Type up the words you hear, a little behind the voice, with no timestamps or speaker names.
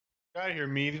Get out of here,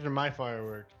 me. These are my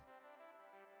fireworks.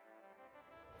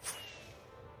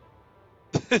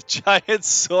 The giant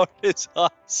sword is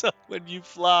awesome when you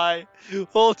fly.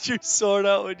 Hold your sword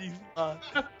out when you fly.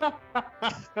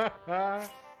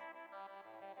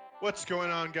 What's going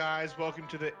on, guys? Welcome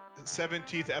to the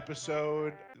 17th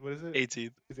episode. What is it?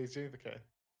 18th. It's 18th? Okay.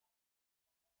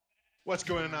 What's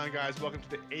going on, guys? Welcome to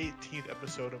the 18th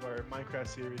episode of our Minecraft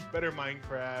series, Better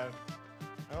Minecraft.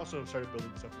 I also started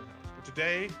building stuff in the house. But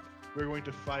today, we're going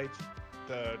to fight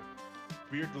the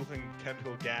weird-looking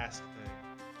tentacle gas thing.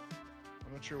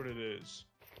 I'm not sure what it is.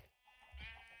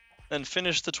 And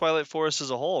finish the Twilight Forest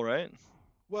as a whole, right?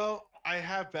 Well, I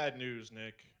have bad news,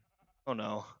 Nick. Oh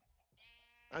no.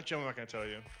 Actually, I'm not going to tell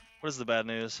you. What is the bad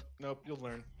news? Nope, you'll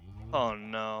learn. Oh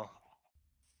no.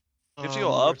 You have to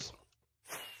go up?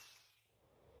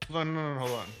 Hold on,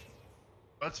 hold on.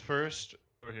 Let's first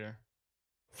over here.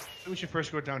 I think we should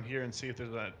first go down here and see if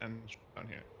there's that end down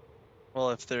here.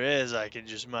 Well, if there is, I can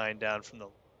just mine down from the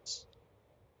walls.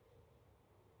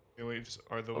 The leaves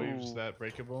are the leaves that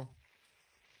breakable?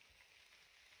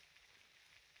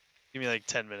 Give me like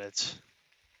 10 minutes.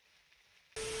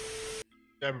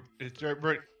 Yeah, it's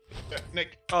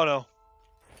Nick. Oh no.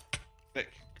 Nick.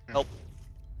 Help.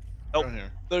 Help. Down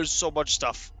here. There's so much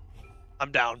stuff.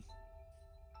 I'm down.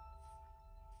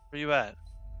 Where you at?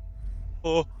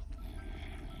 Oh.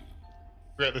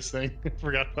 Forgot this thing.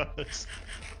 Forgot about this.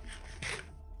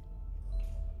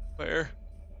 Where?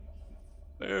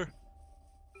 Where?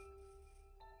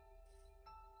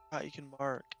 Ah, you can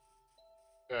mark.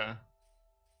 Yeah.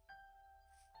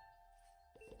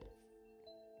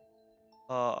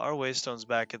 Our waystone's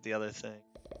back at the other thing.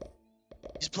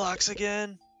 These blocks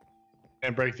again?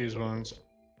 And break these ones.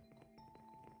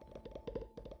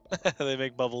 They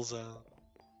make bubbles out.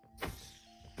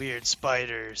 Weird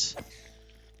spiders.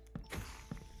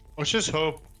 Let's just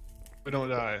hope we don't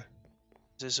die.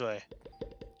 This way.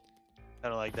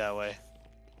 Kinda like that way.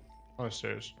 Oh,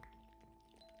 stairs.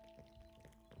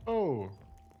 Oh.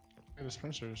 Hey,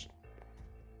 dispensers.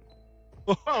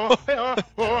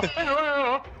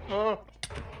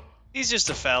 He's just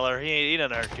a feller. He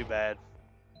doesn't hurt too bad.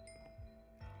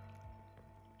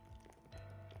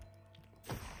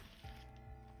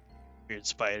 Weird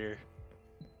spider.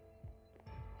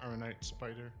 Iron Knight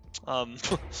spider.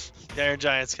 The Iron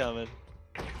Giant's coming.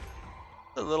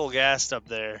 A little gassed up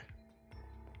there.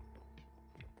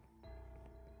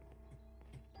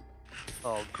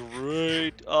 Oh,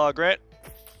 great. Oh, Grant.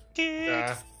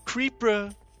 Yeah. Creeper.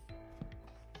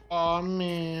 Oh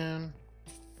man.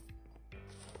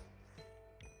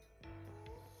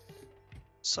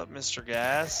 What's up, Mr.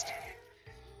 Gast?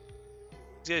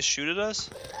 These guys shoot at us?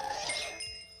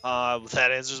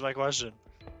 That answers my question.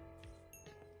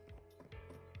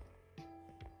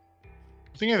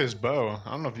 I think I have his bow.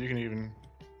 I don't know if you can even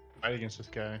fight against this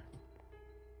guy.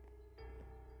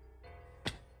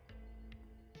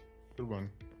 Good one.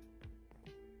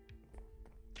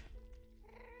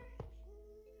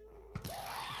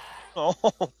 Oh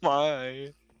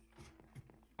my.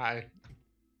 Hi.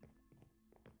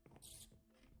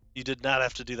 You did not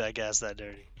have to do that gas that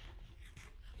dirty.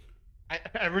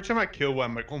 Every time I kill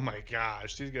one, I'm like, oh my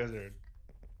gosh, these guys are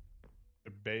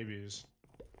they're babies.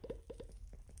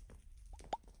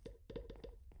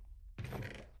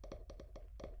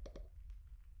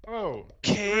 Oh.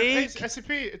 Cake? It's SCP.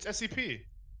 It's SCP.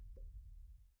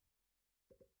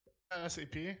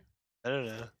 SCP. I don't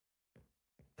know.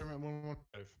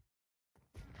 115.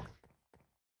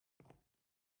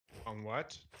 On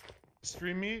what?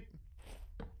 Stream meat?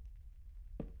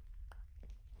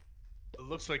 It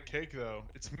looks like cake though.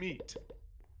 It's meat.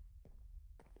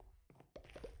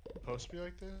 Supposed to be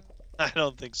like this? I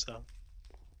don't think so.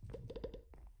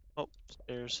 Oh,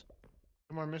 stairs.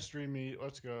 Come on, mystery meat.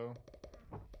 Let's go.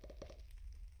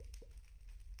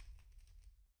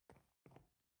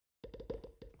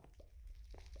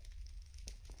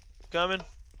 Coming.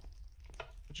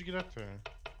 How'd you get up there?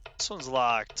 This one's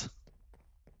locked.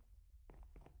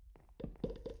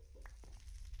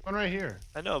 One right here.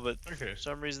 I know, but Okay. for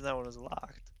some reason that one is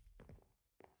locked.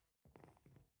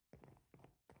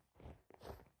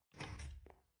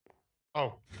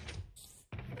 Oh.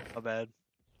 How bad?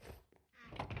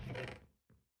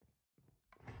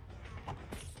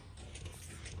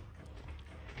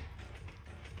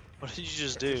 What did you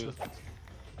just do?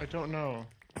 I don't know.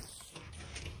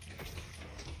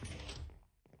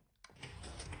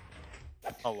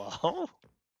 Hello?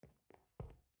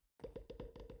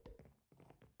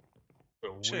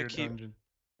 A Should weird keep- dungeon.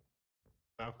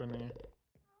 Balcony.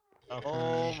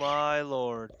 Oh my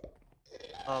lord.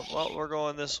 Well, we're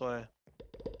going this way.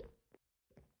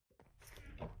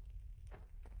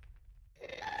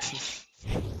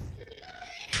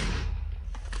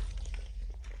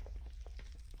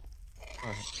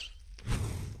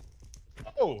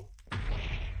 Oh!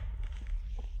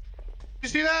 You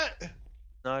see that?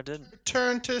 No, I didn't.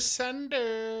 Return to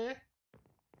sender.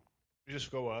 You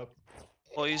just go up.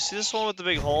 Well, you see this one with the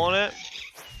big hole in it?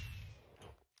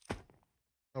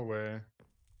 No way.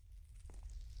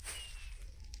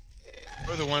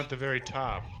 Or the one at the very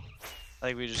top. I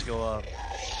think we just go up.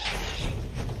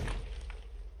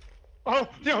 Oh!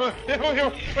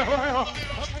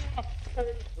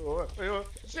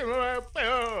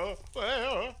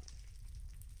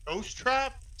 Ghost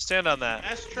trap? Stand on that.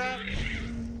 S trap?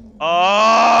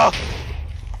 Oh!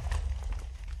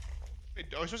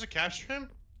 Wait, are we supposed to capture him?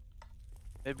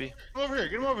 Maybe. Come over here,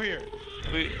 get him over here.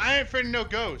 We I ain't afraid of no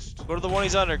ghost. go to the one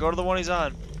he's under. Go to the one he's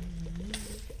on.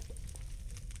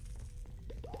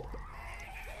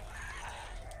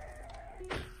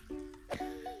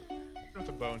 Not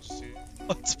the bones, see.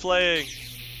 What's playing?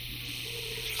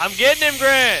 I'm getting him,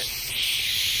 Grant.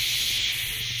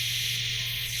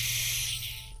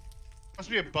 Must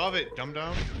be above it, dum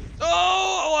dum.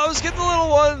 Oh, I was getting the little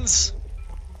ones.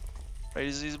 Right,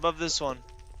 he's above this one.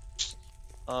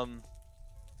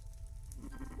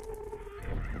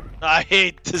 I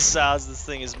hate the sounds this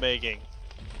thing is making.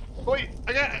 Wait,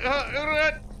 I got.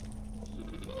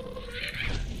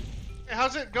 Hey,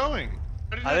 how's it going?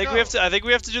 I think we have to. I think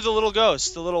we have to do the little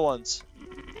ghosts, the little ones.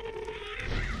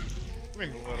 I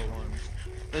mean, the little ones.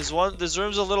 There's one. There's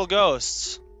rooms of little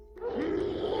ghosts.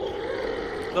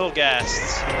 Little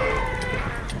ghasts.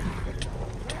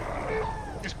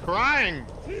 He's crying.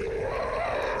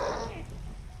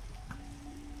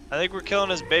 I think we're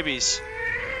killing his babies.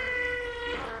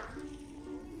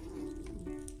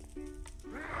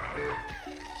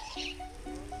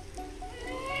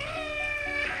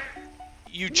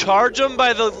 You charge them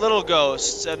by the little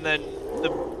ghosts, and then the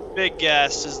big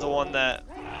ghast is the one that.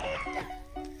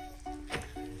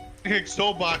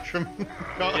 Soul box from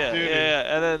Call of Duty.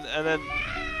 Yeah, and then.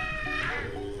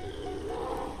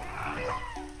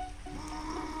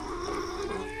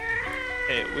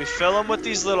 Okay, we fill him with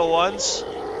these little ones,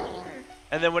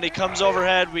 and then when he comes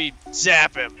overhead, we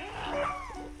zap him.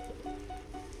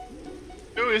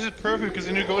 Dude, this is perfect because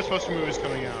the new Ghostbusters movie is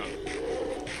coming out.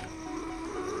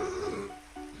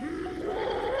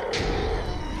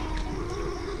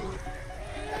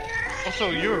 Also,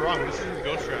 you were wrong. This isn't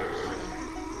ghost traps.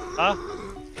 Huh?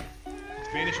 It's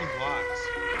vanishing blocks.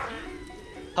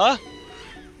 Huh?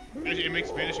 It makes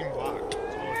vanishing blocks.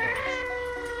 That's all it does.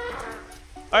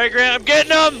 Alright, Grant, I'm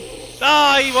getting him!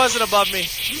 Ah, he wasn't above me.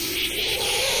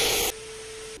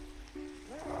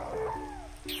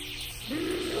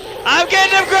 I'm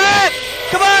getting him, Grant!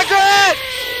 Come on, Grant!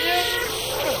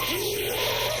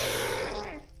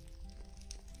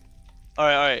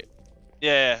 Alright.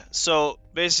 Yeah. So,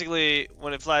 basically,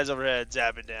 when it flies overhead,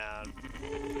 zap it down.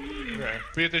 Okay.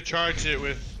 We have to charge it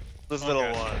with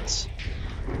Little ones.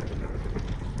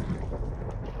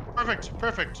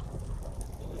 Perfect.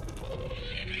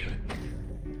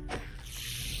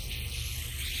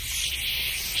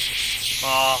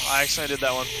 Oh, I accidentally did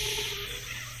that one.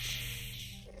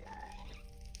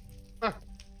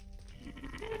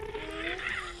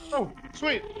 Oh,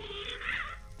 sweet.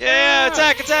 Yeah,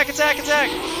 attack!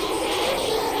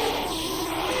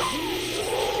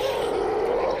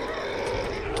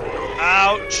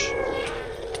 Ouch.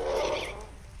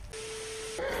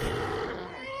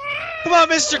 Come on,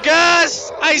 Mr.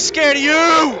 Gus! I ain't scared of you!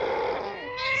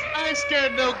 I ain't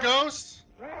scared of no ghosts.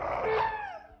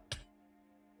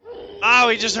 Oh,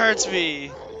 he just hurts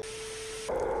me.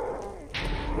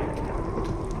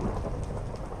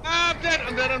 Ah, I'm dead.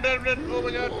 Oh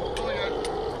my god.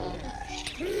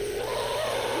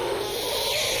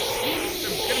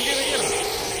 Get him.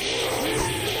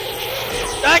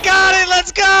 I got it!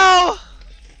 Let's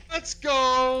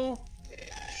go.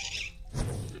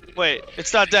 Wait,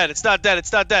 it's not dead. Grant,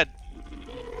 it's not dead.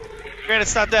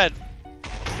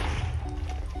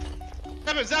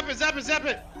 Zap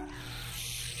it.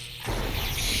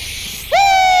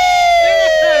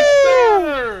 Yes,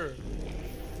 sir.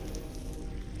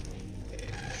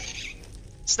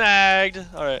 Snagged.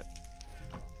 Alright.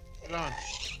 Hold on.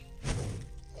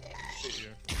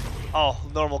 Oh,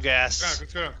 normal gas.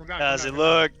 Come down. How's it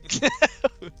look?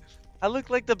 I look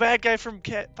like the bad guy from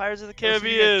Pirates of the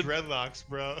Caribbean. Dreadlocks,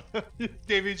 bro.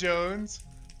 Davy Jones.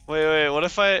 Wait, what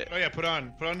if I... Oh yeah, put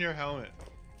on your helmet.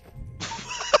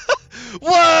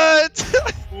 What?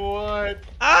 What?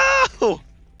 Ow!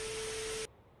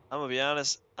 I'm gonna be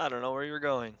honest, I don't know where you're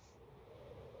going.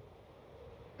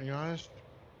 Are you honest?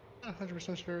 Not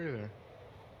 100% sure either.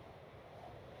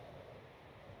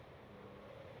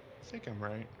 think I'm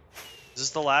right. Is this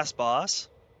the last boss?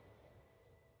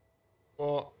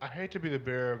 Well, I hate to be the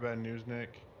bearer of bad news,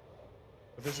 Nick,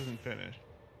 but this isn't finished.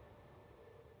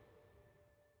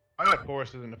 Twilight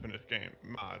Forest isn't a finished game.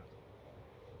 Mod.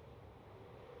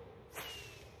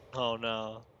 Oh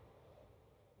no.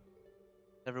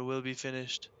 Never will be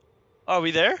finished. Oh, are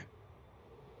we there?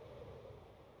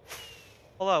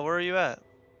 Hold on, where are you at?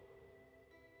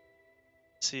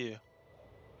 See you.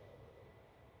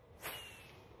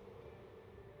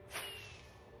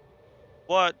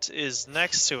 What is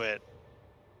next to it?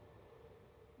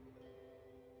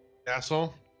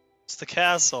 Castle? It's the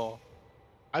castle.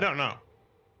 I don't know.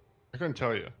 I couldn't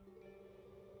tell you.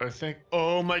 I think.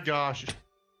 Oh my gosh,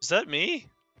 Is that me?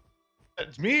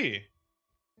 it's me.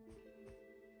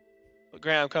 Oh,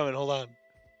 Grant, I'm coming. Hold on.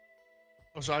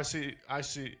 Oh, so I see.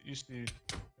 You see.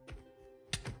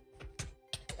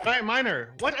 Giant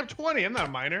miner. What? I'm 20. I'm not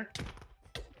a miner.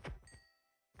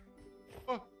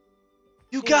 Oh,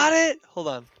 You cool. got it? Hold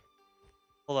on.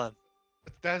 Hold on.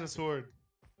 That's a sword.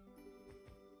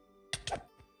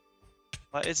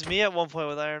 It's me at one point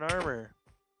with iron armor.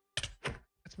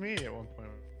 It's me at one point.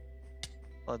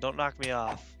 Oh, don't knock me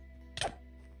off.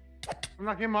 I'm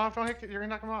knocking him off. Don't hit. You're gonna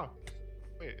knock him off.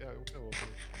 Wait. Yeah.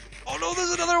 Oh no,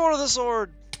 there's another one with a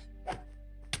sword.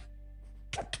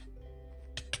 Come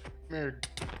here,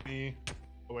 me.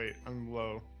 Oh wait, I'm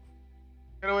low.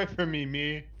 Get away from me,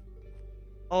 me.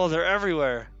 Oh, they're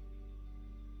everywhere.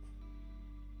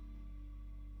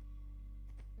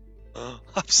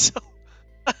 I'm so.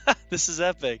 This is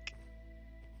epic.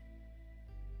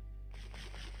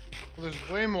 Well, there's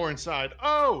way more inside.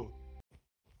 Oh!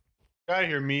 Get out of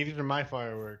here, me. These are my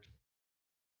fireworks.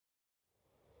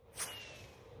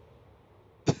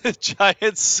 The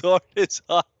giant sword is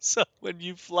awesome when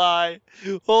you fly.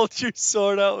 Hold your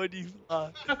sword out when you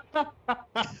fly.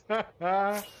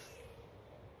 Ever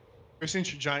seen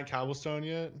your giant cobblestone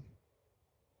yet?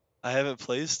 I haven't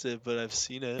placed it, but I've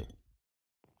seen it.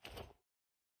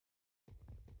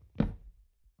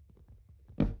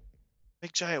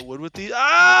 Make giant wood with these.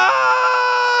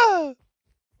 Ah!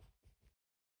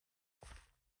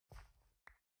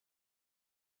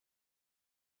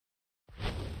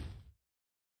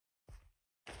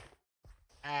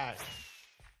 Ash.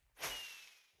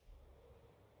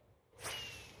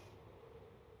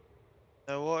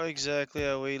 Now, what exactly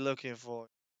are we looking for?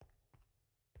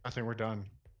 I think we're done.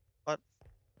 What?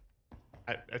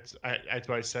 That's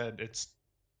what I said. It's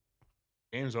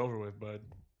game's over with, bud.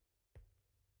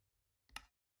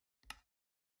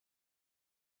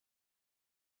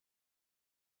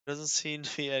 Doesn't seem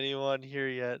to be anyone here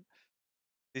yet. At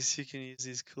least you can use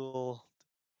these cool.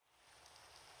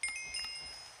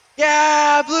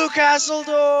 Yeah, Blue Castle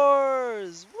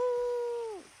doors.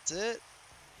 Woo! That's it.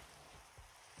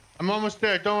 I'm almost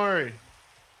there. Don't worry.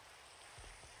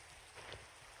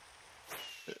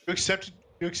 You accepted?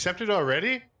 You accepted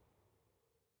already?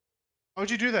 How would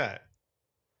you do that?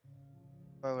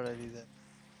 Why would I do that?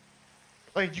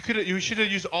 Like you should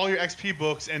have used all your XP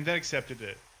books and then accepted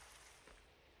it.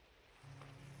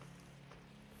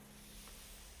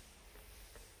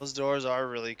 Those doors are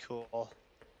really cool.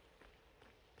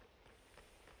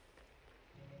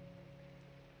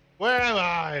 Where am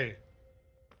I?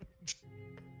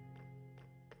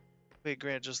 Wait,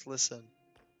 Grant, just listen.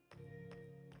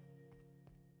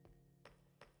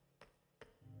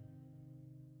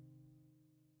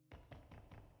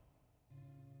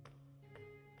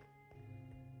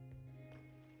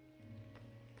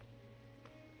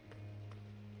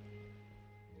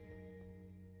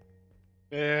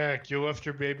 Nick, you left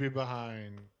your baby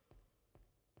behind.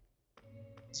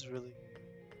 It's really.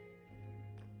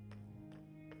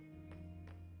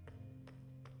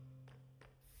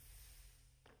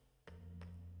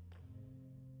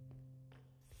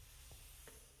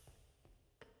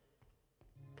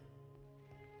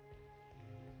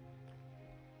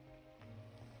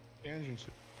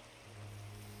 Engine.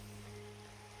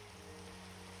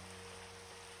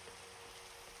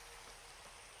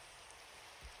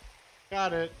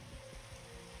 Got it.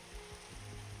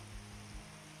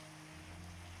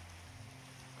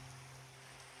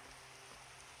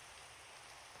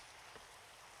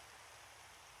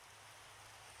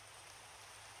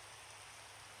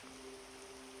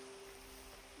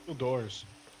 Two doors.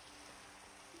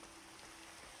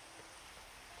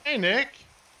 Hey, Nick.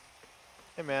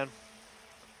 Hey, man.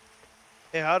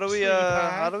 Hey, how do we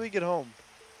get home?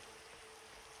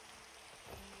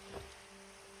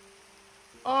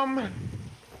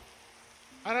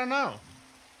 I don't know.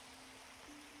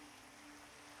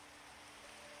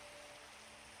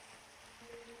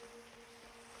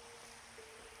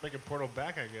 Make a portal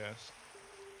back, I guess.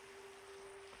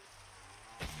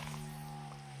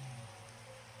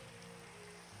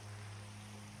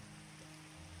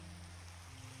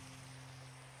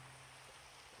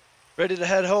 Ready to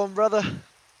head home, brother?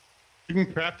 You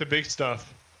can craft the big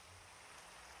stuff.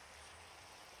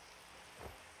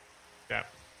 Yeah.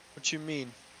 What you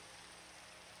mean?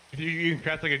 If you can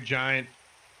craft like a giant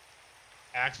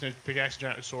axe and a pickaxe, and a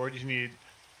giant sword, you need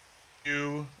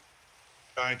 2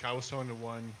 giant cobblestone and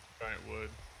 1 giant wood.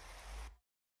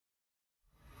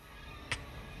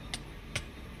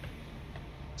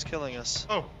 It's killing us.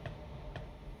 Oh,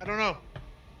 I don't know.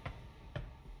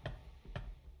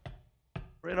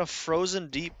 We're in a frozen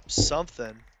deep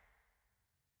something.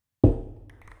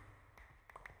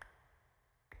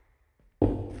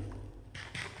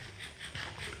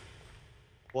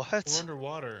 What? We're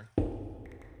underwater.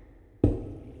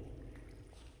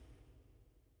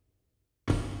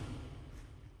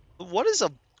 What is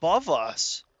above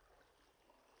us?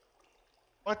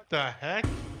 What the heck?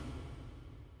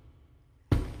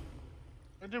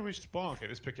 When did we spawn? Okay,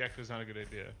 this pickaxe is not a good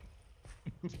idea.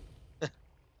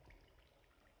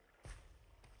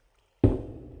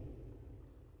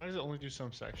 Why does it only do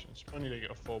some sections? I need to get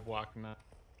a full block now.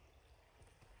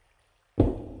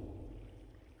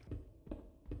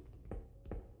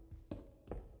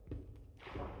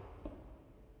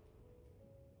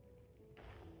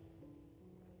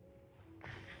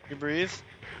 You breathe?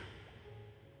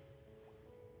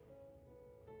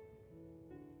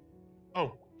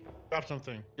 Oh, drop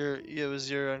something. It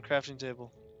was your crafting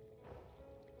table.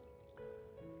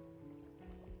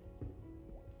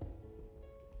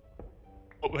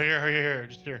 Oh, here,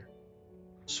 just here.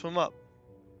 Swim up.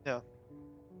 Yeah.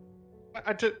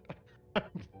 I did.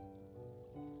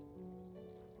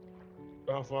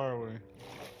 How far are we?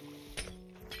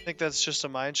 I think that's just a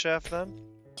mine shaft then.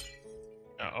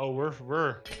 Oh,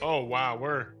 we're. Oh wow, we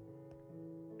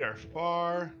are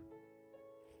far.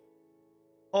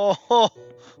 Oh, oh,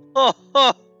 oh,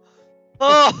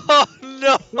 oh,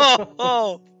 oh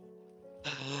no!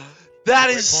 That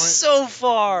is Waypoint? so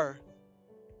far.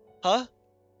 Huh?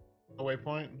 A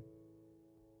waypoint.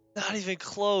 Not even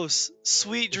close.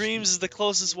 Sweet Dreams is the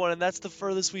closest one, and that's the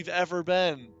furthest we've ever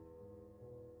been.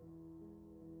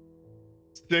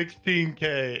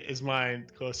 16K is my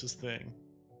closest thing.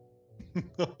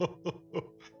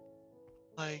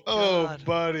 My Oh, God.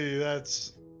 buddy,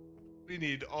 we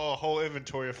need a whole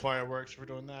inventory of fireworks for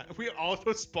doing that. We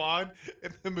also spawn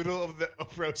in the middle of the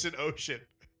frozen ocean.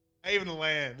 Not even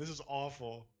land. This is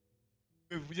awful.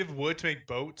 We have wood to make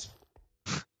boats.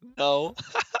 No.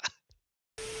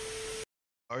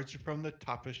 Archer from the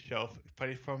top of shelf.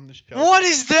 Fighting from the shelf. What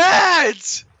is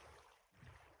that?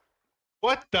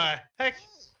 What the heck?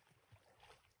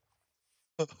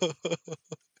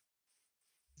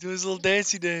 Do his little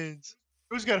dancey dance.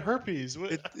 Who's got herpes?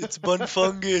 What? It's bun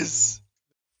fungus.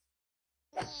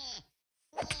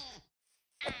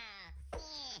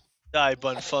 Die,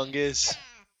 bun fungus.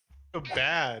 So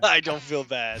bad. I don't feel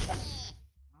bad.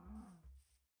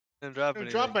 Didn't drop Don't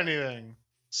anything. drop anything.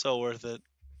 So worth it.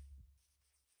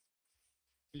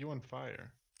 You on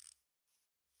fire.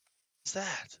 What's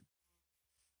that?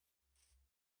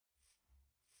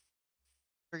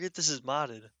 Forget this is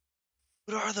modded.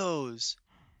 What are those?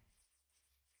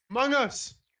 Among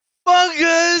Us!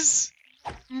 Fungus!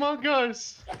 Among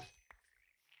Us!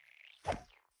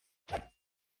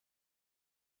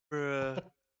 Bruh.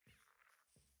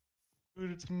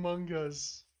 Dude, it's Among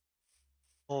Us.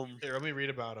 Here, let me read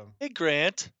about him. Hey,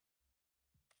 Grant.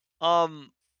 I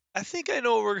think I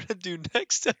know what we're gonna do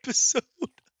next episode.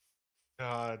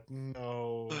 God,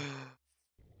 no.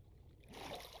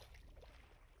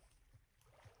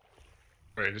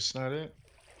 Wait, it's not it?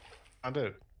 Not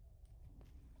it.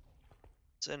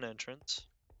 It's an entrance.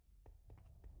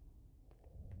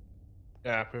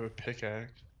 Yeah, we have a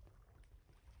pickaxe.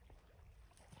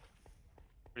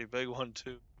 Pretty big one,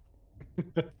 too.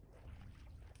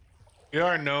 We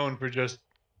are known for just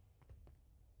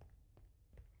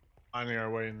finding our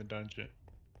way in the dungeon.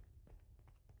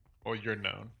 Well, you're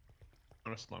known.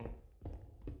 Honestly.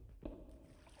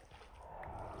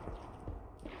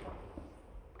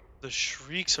 The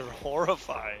shrieks are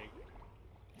horrifying.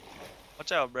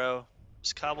 Watch out, bro.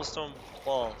 There's cobblestone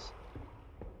walls.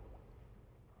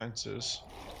 Fences.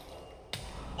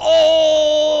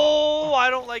 Oh, I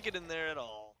don't like it in there at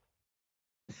all.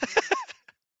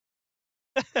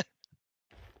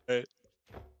 Right.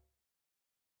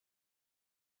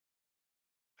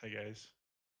 Hi guys.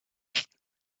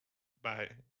 Bye.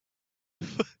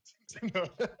 No.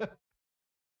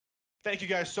 Thank you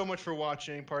guys so much for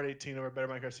watching part 18 of our Better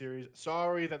Minecraft series.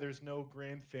 Sorry that there's no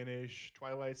grand finish.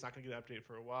 Twilight's not going to get an update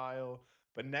for a while.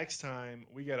 But next time,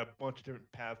 we got a bunch of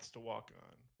different paths to walk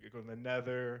on. We go to the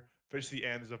nether, finish the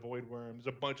end, there's a void worm, there's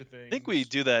a bunch of things. I think we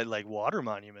do that like water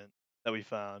monument that we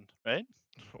found, right?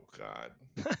 Oh, God.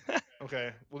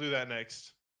 Okay, we'll do that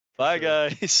next. For Bye, sure.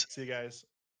 guys. See you guys.